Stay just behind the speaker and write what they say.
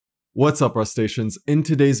What's up, Rustaceans? In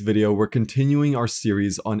today's video, we're continuing our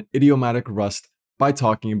series on idiomatic Rust by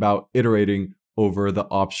talking about iterating over the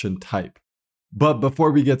option type. But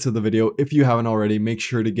before we get to the video, if you haven't already, make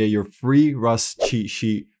sure to get your free Rust cheat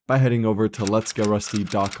sheet by heading over to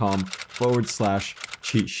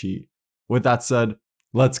letsgetrusty.com/cheat sheet. With that said,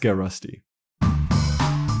 let's get rusty.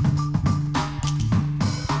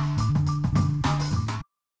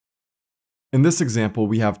 In this example,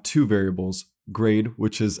 we have two variables, grade,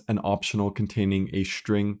 which is an optional containing a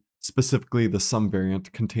string, specifically the sum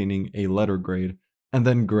variant containing a letter grade, and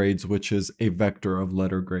then grades, which is a vector of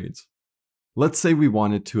letter grades. Let's say we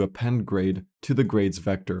wanted to append grade to the grades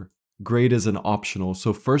vector. Grade is an optional,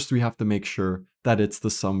 so first we have to make sure that it's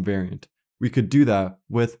the sum variant. We could do that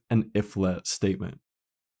with an if-let statement.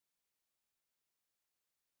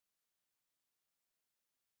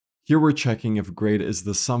 Here we're checking if grade is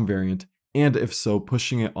the sum variant, and if so,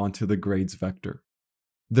 pushing it onto the grades vector.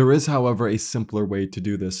 There is, however, a simpler way to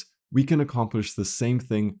do this. We can accomplish the same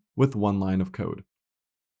thing with one line of code.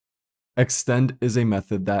 Extend is a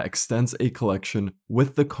method that extends a collection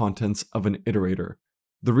with the contents of an iterator.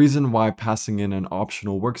 The reason why passing in an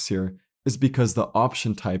optional works here is because the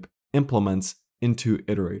option type implements into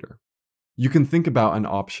iterator. You can think about an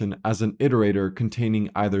option as an iterator containing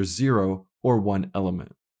either 0 or 1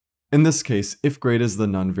 element. In this case, if grade is the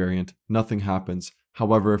none variant, nothing happens.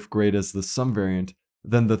 However, if grade is the sum variant,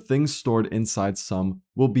 then the things stored inside sum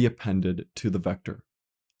will be appended to the vector.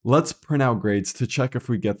 Let's print out grades to check if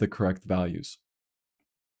we get the correct values.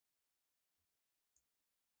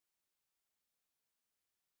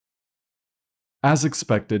 As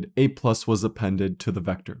expected, A+ was appended to the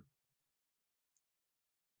vector.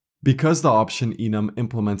 Because the option enum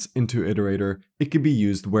implements into iterator, it can be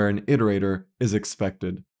used where an iterator is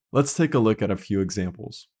expected. Let's take a look at a few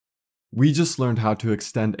examples. We just learned how to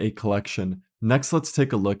extend a collection. Next, let's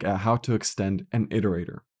take a look at how to extend an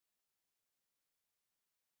iterator.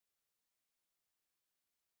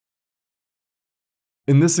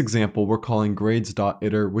 In this example, we're calling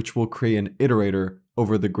grades.iter, which will create an iterator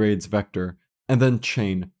over the grades vector, and then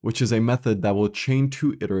chain, which is a method that will chain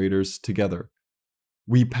two iterators together.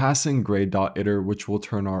 We pass in grade.iter, which will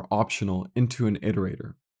turn our optional into an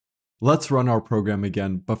iterator. Let's run our program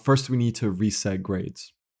again, but first we need to reset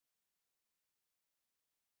grades.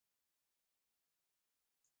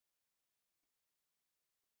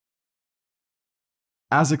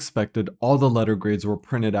 As expected, all the letter grades were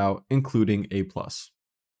printed out, including A+.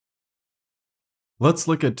 Let's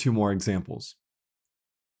look at two more examples.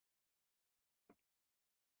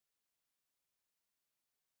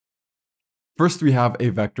 First, we have a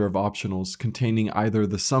vector of optionals containing either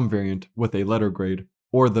the sum variant with a letter grade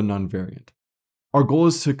or the none variant. Our goal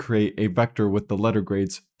is to create a vector with the letter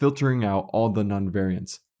grades, filtering out all the none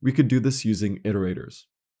variants. We could do this using iterators.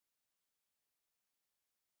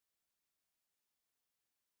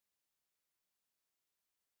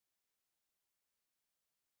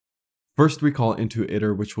 First, we call into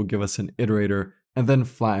iter, which will give us an iterator, and then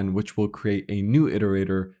flatten, which will create a new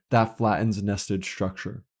iterator that flattens nested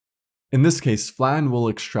structure. In this case, flatten will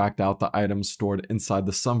extract out the items stored inside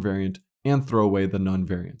the sum variant and throw away the none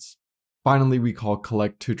variants. Finally, we call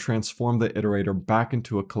collect to transform the iterator back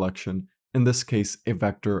into a collection, in this case, a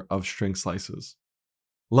vector of string slices.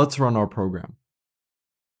 Let's run our program.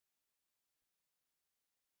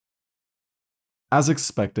 As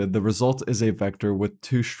expected, the result is a vector with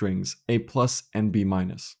two strings, A+ and B-.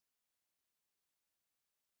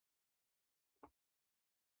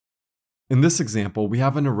 In this example, we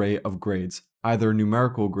have an array of grades, either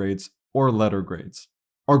numerical grades or letter grades.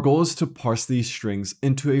 Our goal is to parse these strings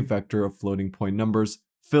into a vector of floating point numbers,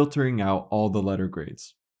 filtering out all the letter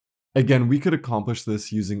grades. Again, we could accomplish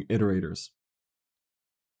this using iterators.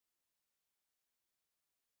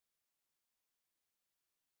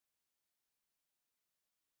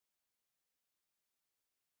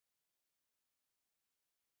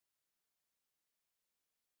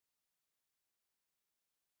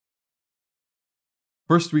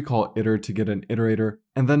 First, we call iter to get an iterator,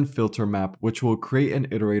 and then filter map, which will create an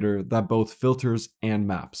iterator that both filters and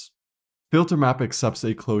maps. Filter map accepts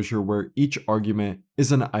a closure where each argument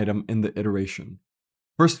is an item in the iteration.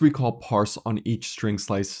 First, we call parse on each string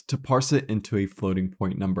slice to parse it into a floating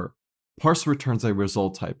point number. Parse returns a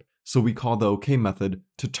result type, so we call the OK method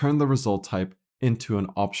to turn the result type into an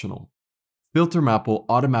optional. Filter map will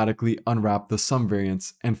automatically unwrap the sum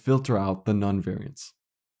variants and filter out the none variants.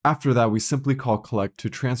 After that, we simply call collect to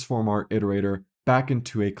transform our iterator back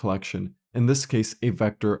into a collection, in this case a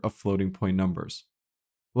vector of floating point numbers.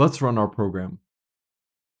 Let's run our program.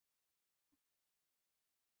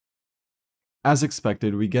 As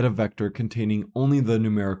expected, we get a vector containing only the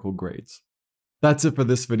numerical grades. That's it for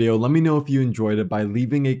this video. Let me know if you enjoyed it by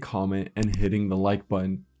leaving a comment and hitting the like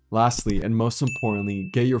button. Lastly, and most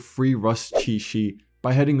importantly, get your free Rust cheat sheet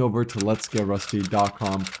by heading over to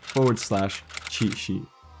letsgetrusty.com/cheat sheet.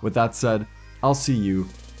 With that said, I'll see you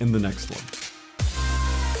in the next one.